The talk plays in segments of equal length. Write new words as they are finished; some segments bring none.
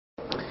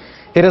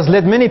It has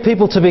led many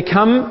people to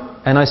become,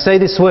 and I say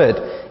this word,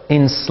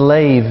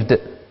 enslaved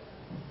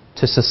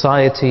to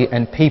society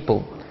and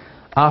people.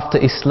 After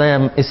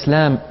Islam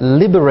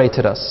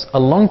liberated us a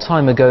long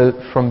time ago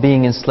from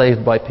being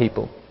enslaved by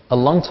people. A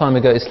long time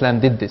ago Islam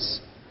did this.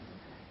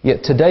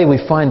 Yet today we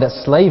find that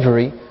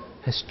slavery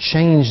has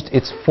changed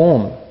its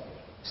form.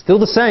 Still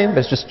the same, but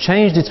it's just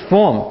changed its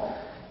form.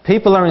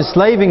 People are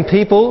enslaving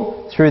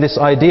people through this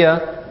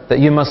idea that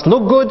you must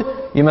look good,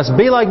 you must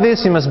be like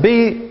this, you must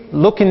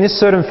look in this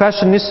certain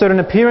fashion, this certain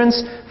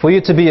appearance for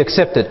you to be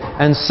accepted.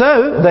 And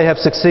so they have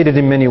succeeded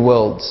in many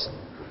worlds.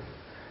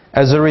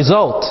 As a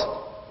result,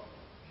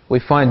 we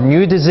find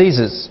new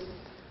diseases,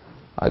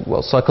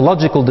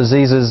 psychological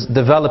diseases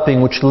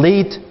developing which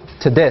lead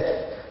to death,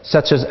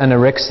 such as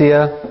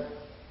anorexia,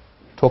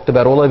 talked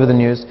about all over the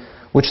news,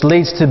 which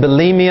leads to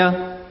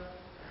bulimia,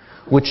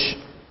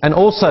 and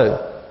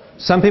also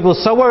some people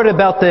are so worried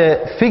about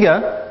their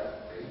figure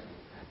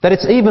that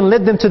it's even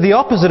led them to the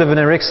opposite of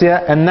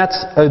anorexia, and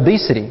that's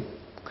obesity.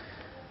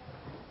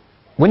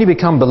 When you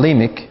become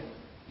bulimic,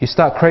 you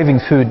start craving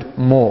food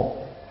more.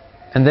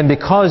 And then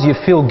because you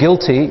feel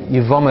guilty,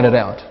 you vomit it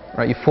out.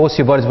 Right? You force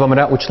your body to vomit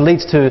out, which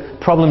leads to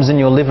problems in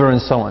your liver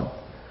and so on.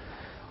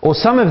 Or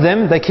some of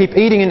them, they keep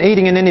eating and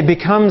eating, and then it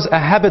becomes a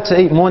habit to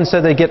eat more, and so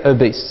they get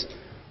obese.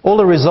 All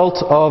a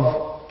result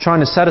of trying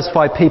to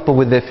satisfy people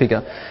with their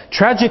figure.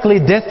 Tragically,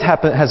 death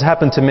has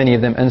happened to many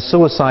of them, and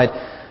suicide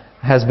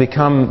has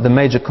become the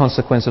major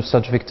consequence of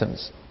such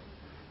victims.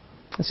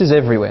 This is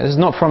everywhere. This is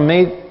not from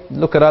me.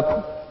 Look it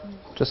up.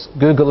 Just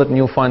Google it and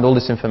you'll find all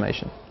this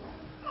information.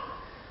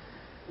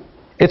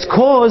 It's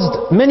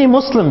caused many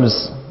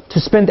Muslims to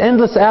spend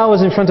endless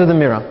hours in front of the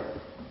mirror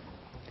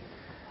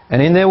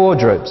and in their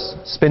wardrobes,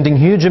 spending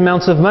huge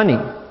amounts of money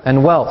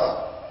and wealth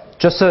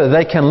just so that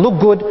they can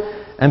look good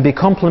and be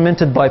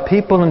complimented by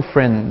people and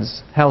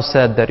friends. How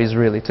sad that is,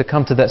 really, to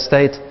come to that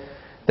state,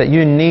 that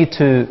you need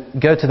to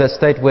go to that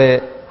state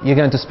where you're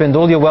going to spend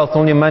all your wealth,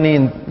 all your money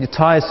and your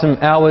tiresome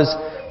hours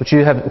which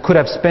you could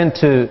have spent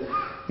to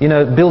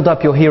build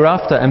up your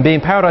hereafter and be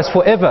in paradise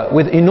forever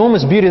with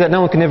enormous beauty that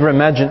no one can ever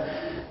imagine,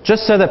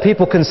 just so that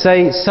people can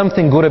say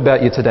something good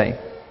about you today.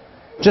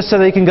 Just so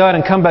that you can go out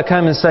and come back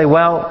home and say,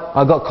 well,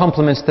 I got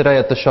compliments today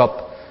at the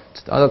shop.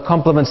 I got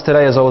compliments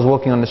today as I was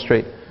walking on the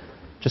street.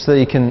 Just so that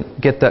you can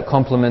get that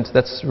compliment.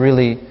 That's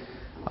really,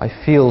 I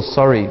feel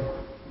sorry,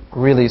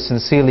 really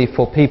sincerely,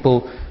 for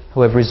people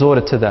who have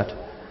resorted to that.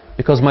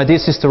 Because my dear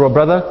sister or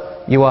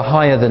brother, you are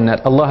higher than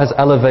that. Allah has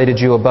elevated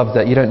you above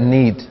that. You don't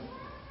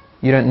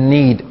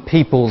need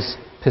people's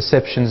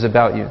perceptions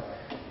about you.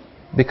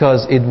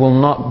 Because it will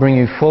not bring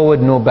you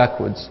forward nor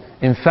backwards.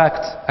 In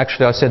fact,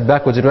 actually I said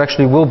backwards, it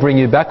actually will bring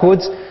you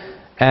backwards,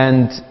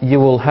 and you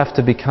will have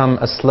to become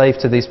a slave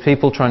to these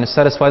people, trying to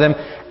satisfy them,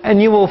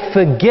 and you will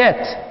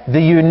forget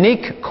the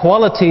unique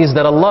qualities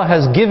that Allah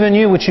has given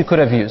you which you could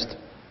have used.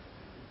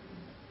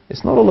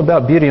 It's not all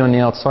about beauty on the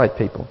outside,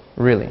 people,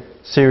 really,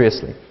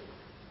 seriously.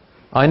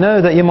 I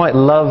know that you might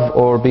love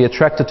or be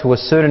attracted to a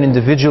certain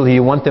individual who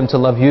you want them to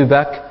love you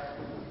back,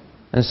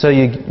 and so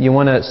you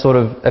want to sort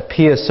of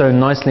appear so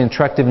nicely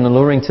attractive and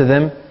alluring to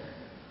them.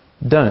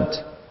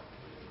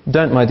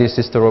 Don't, my dear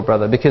sister or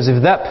brother, because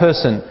if that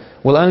person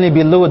will only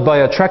be lured by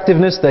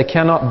attractiveness, they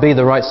cannot be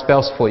the right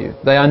spouse for you.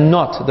 They are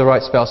not the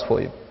right spouse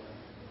for you.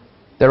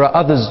 There are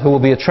others who will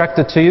be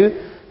attracted to you,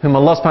 whom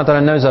Allah subhanahu wa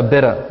ta'ala knows are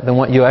better than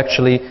what you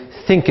actually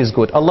think is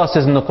good. Allah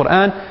says in the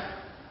Quran,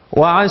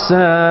 وَعَسَىٰ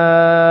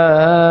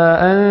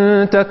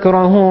أَن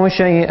تَكْرَهُوا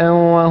شَيْئًا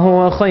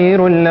وَهُوَ خَيْرٌ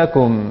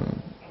لَكُمْ.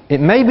 It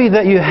may be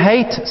that you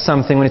hate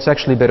something when it's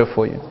actually better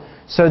for you.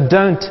 So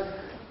don't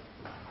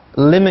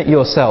limit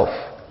yourself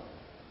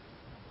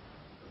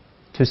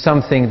to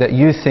something that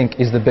you think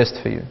is the best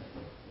for you.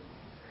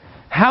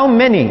 How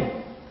many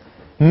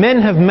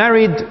men have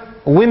married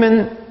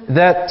women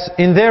that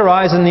in their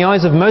eyes, in the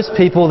eyes of most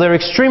people, they're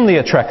extremely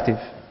attractive,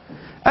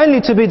 only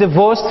to be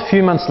divorced a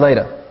few months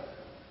later?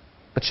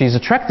 But she's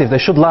attractive, they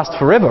should last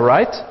forever,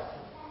 right?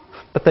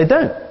 But they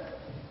don't.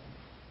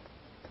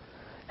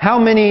 How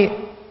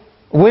many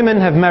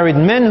women have married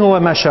men who are,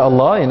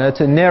 mashallah,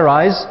 in their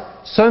eyes,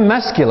 so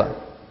muscular,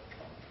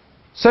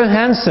 so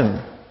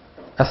handsome,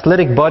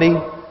 athletic body,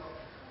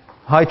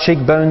 high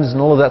cheekbones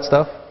and all of that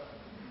stuff.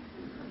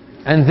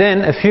 And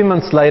then a few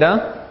months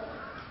later,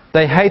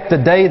 they hate the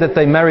day that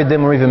they married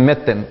them or even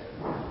met them.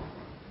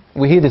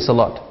 We hear this a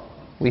lot.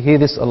 We hear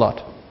this a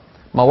lot.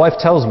 My wife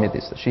tells me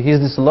this, that she hears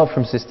this a lot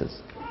from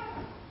sisters.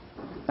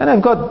 And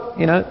I've got,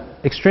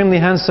 extremely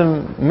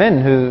handsome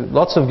men who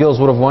lots of girls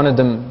would have wanted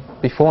them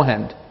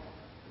beforehand.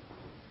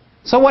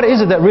 So what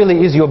is it that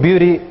really is your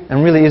beauty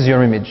and really is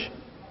your image?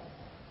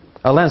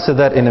 I'll answer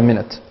that in a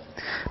minute.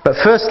 But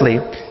firstly,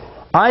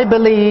 I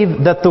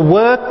believe that the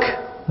work,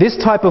 this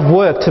type of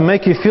work to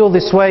make you feel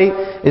this way,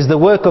 is the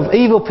work of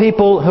evil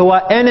people who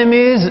are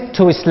enemies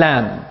to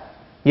Islam.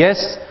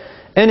 Yes?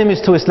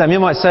 Enemies to Islam. You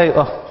might say,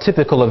 oh,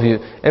 typical of you.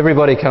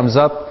 Everybody comes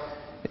up,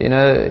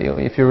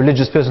 if you're a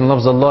religious person who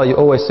loves Allah, you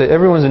always say,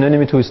 everyone's an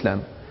enemy to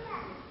Islam.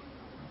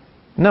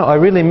 No, I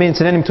really mean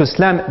it's an enemy to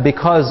Islam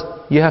because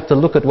you have to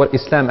look at what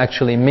Islam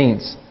actually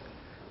means.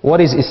 What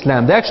is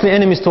Islam? They're actually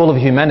enemies to all of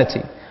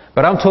humanity.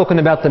 But I'm talking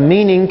about the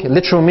meaning,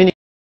 literal meaning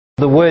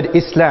of the word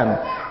Islam.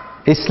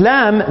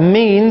 Islam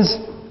means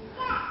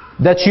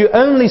that you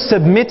only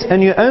submit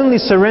and you only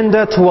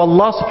surrender to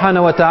Allah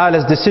subhanahu wa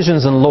ta'ala's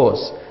decisions and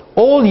laws.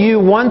 All you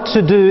want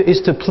to do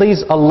is to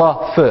please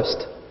Allah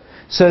first.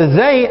 So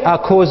they are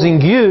causing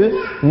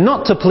you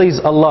not to please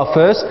Allah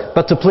first,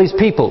 but to please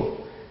people,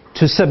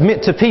 to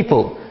submit to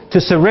people, to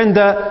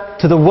surrender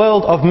to the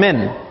world of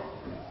men,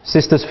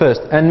 sisters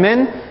first, and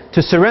men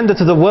to surrender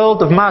to the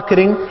world of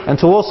marketing and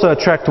to also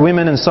attract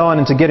women and so on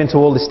and to get into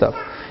all this stuff.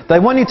 They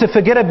want you to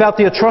forget about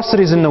the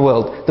atrocities in the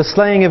world, the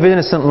slaying of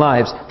innocent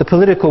lives, the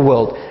political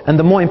world, and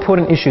the more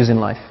important issues in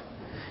life.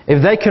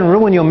 If they can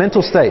ruin your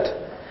mental state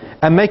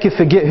and make you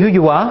forget who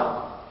you are,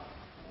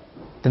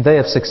 then they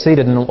have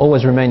succeeded and will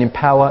always remain in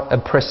power,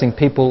 oppressing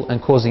people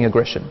and causing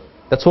aggression.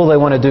 That's all they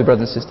want to do,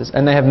 brothers and sisters.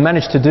 And they have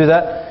managed to do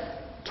that,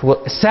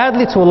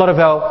 sadly, to a lot of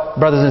our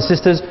brothers and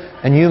sisters.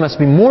 And you must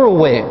be more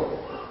aware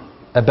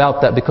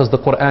about that because the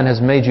Quran has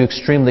made you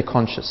extremely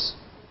conscious.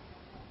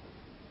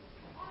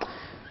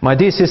 My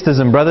dear sisters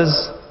and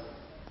brothers,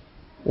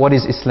 what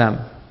is Islam?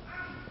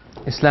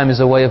 Islam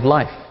is a way of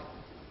life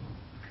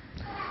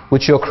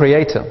which your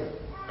Creator,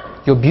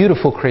 your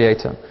beautiful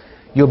Creator,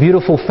 your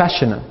beautiful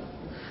Fashioner,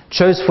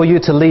 chose for you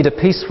to lead a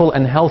peaceful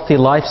and healthy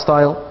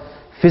lifestyle,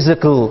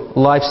 physical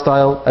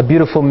lifestyle, a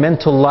beautiful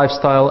mental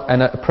lifestyle,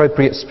 and an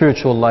appropriate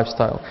spiritual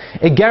lifestyle.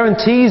 It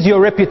guarantees your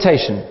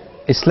reputation.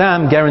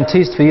 Islam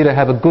guarantees for you to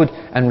have a good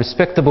and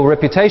respectable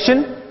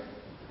reputation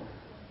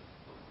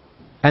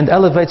and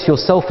elevates your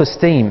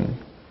self-esteem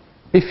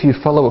if you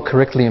follow it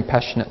correctly and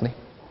passionately.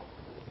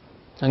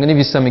 I'm going to give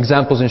you some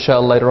examples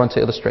inshallah later on to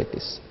illustrate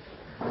this.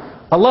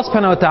 Allah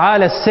subhanahu wa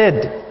ta'ala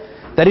said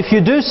that if you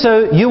do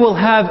so, you will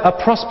have a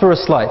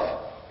prosperous life.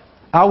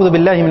 أعوذ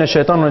بالله من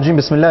الشيطان الرجيم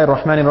بسم الله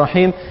الرحمن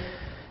الرحيم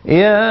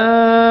يا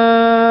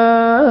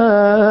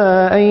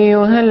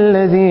أيها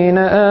الذين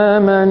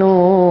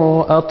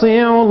آمنوا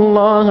أطيعوا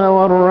الله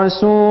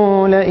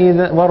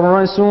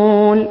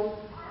والرسول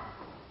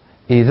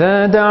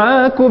إذا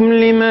دعاكم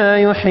لما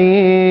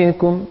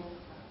يحييكم.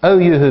 O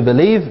you who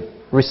believe,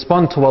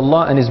 respond to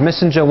Allah and His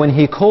Messenger when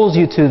He calls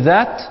you to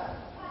that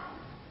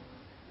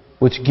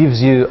which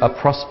gives you a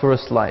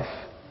prosperous life.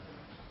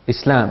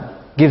 Islam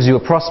gives you a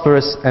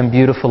prosperous and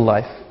beautiful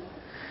life.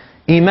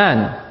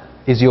 Iman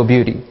is your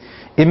beauty.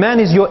 Iman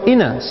is your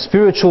inner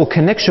spiritual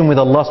connection with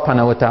Allah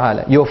subhanahu wa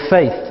ta'ala. Your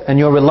faith and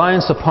your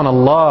reliance upon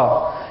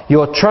Allah.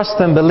 Your trust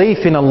and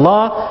belief in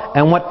Allah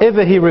and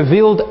whatever He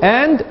revealed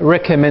and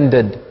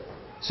recommended.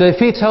 So if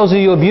He tells you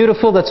you're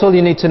beautiful, that's all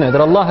you need to know,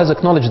 that Allah has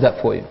acknowledged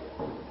that for you.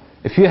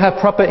 If you have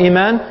proper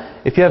Iman,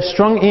 if you have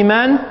strong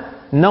Iman,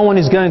 no one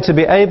is going to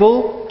be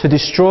able to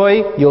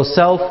destroy your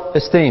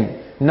self-esteem.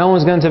 No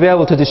one's going to be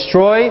able to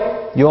destroy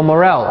your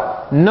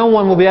morale. No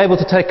one will be able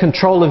to take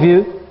control of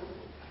you.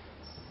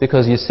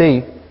 Because you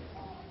see,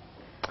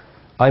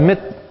 I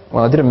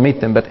didn't meet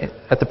them, but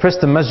at the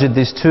Preston Masjid,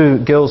 these two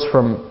girls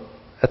from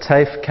a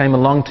TAFE came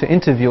along to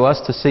interview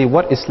us to see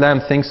what Islam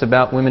thinks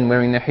about women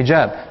wearing their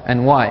hijab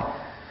and why.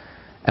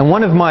 And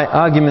one of my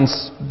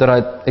arguments that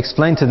I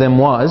explained to them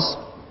was,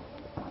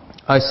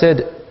 I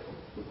said,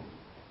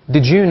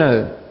 did you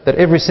know that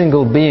every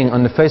single being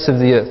on the face of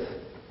the earth,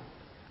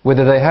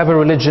 whether they have a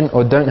religion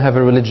or don't have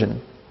a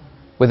religion,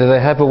 whether they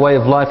have a way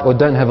of life or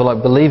don't have a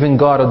life, believe in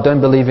God or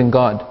don't believe in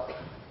God,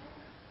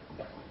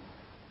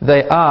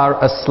 they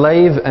are a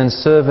slave and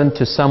servant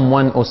to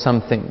someone or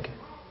something.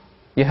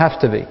 You have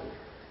to be.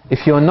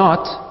 If you're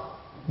not,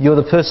 you're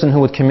the person who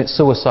would commit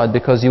suicide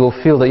because you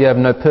will feel that you have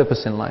no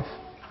purpose in life.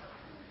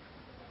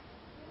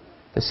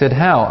 They said,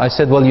 how? I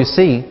said, well, you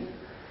see,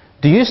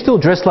 do you still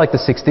dress like the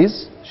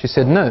 60s? She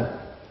said, no.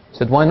 I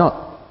said, why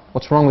not?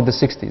 What's wrong with the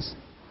 60s?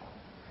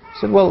 I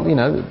said, well, you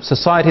know,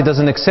 society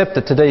doesn't accept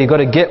it today. You've got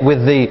to get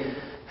with the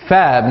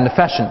fad and the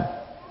fashion.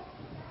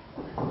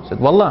 I said,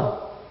 wallah,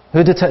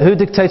 who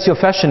dictates your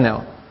fashion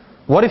now?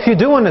 What if you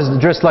do want to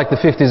dress like the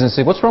 50s and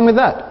 60s? What's wrong with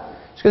that?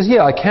 She goes,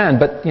 yeah, I can,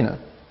 but, you know,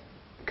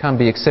 it can't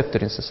be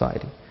accepted in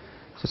society.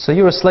 I said, so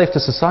you're a slave to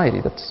society.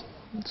 That's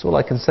all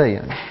I can say. You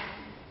know.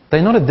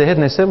 They nodded their head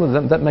and they said,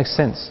 well, that makes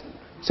sense.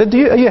 I said,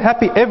 are you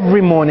happy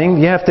every morning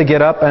you have to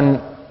get up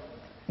and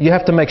you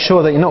have to make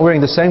sure that you're not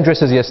wearing the same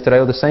dress as yesterday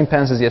or the same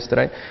pants as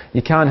yesterday.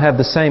 You can't have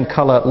the same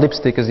color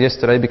lipstick as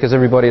yesterday because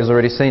everybody has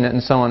already seen it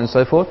and so on and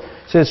so forth.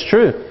 She said, it's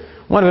true.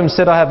 One of them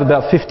said, I have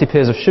about 50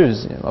 pairs of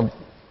shoes.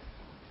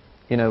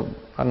 You know,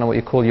 I don't know what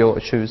you call your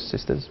shoes,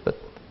 sisters, but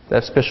they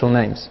have special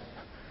names.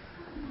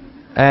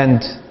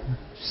 And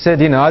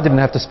said, you know, I didn't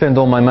have to spend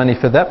all my money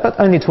for that, but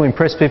only to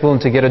impress people and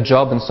to get a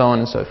job and so on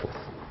and so forth.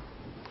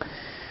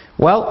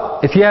 Well,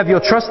 if you have your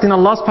trust in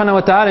Allah subhanahu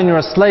wa ta'ala and you're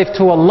a slave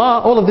to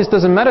Allah, all of this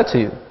doesn't matter to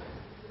you.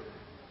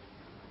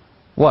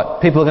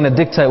 What? People are going to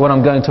dictate what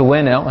I'm going to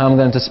wear now, how I'm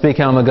going to speak,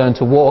 how I'm going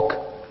to walk,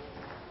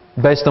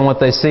 based on what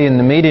they see in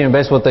the media and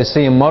based on what they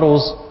see in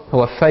models who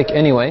are fake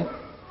anyway.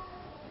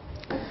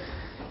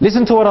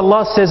 Listen to what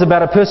Allah says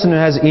about a person who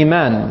has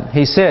Iman.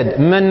 He said,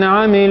 مَنْ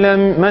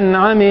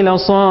عَمِلَ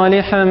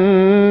صَالِحًا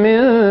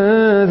مِّن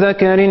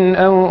ذَكَرٍ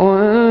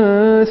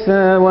أَوْ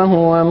أنثى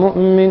وهو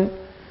مؤمن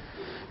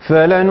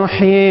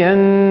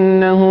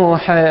فلنحيينه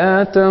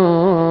حياة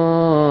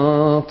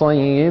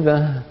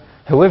طيبة.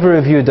 Whoever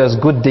of you does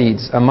good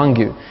deeds among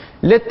you,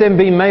 let them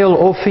be male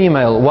or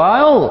female,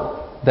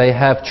 while they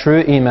have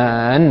true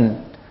Iman.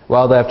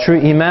 While they have true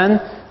Iman,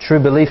 true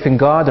belief in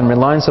God and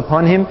reliance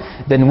upon Him,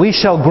 then we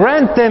shall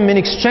grant them in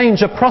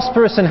exchange a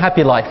prosperous and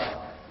happy life.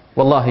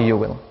 Wallahi, you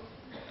will.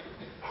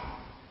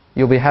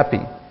 You'll be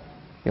happy.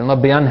 You'll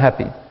not be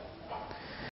unhappy.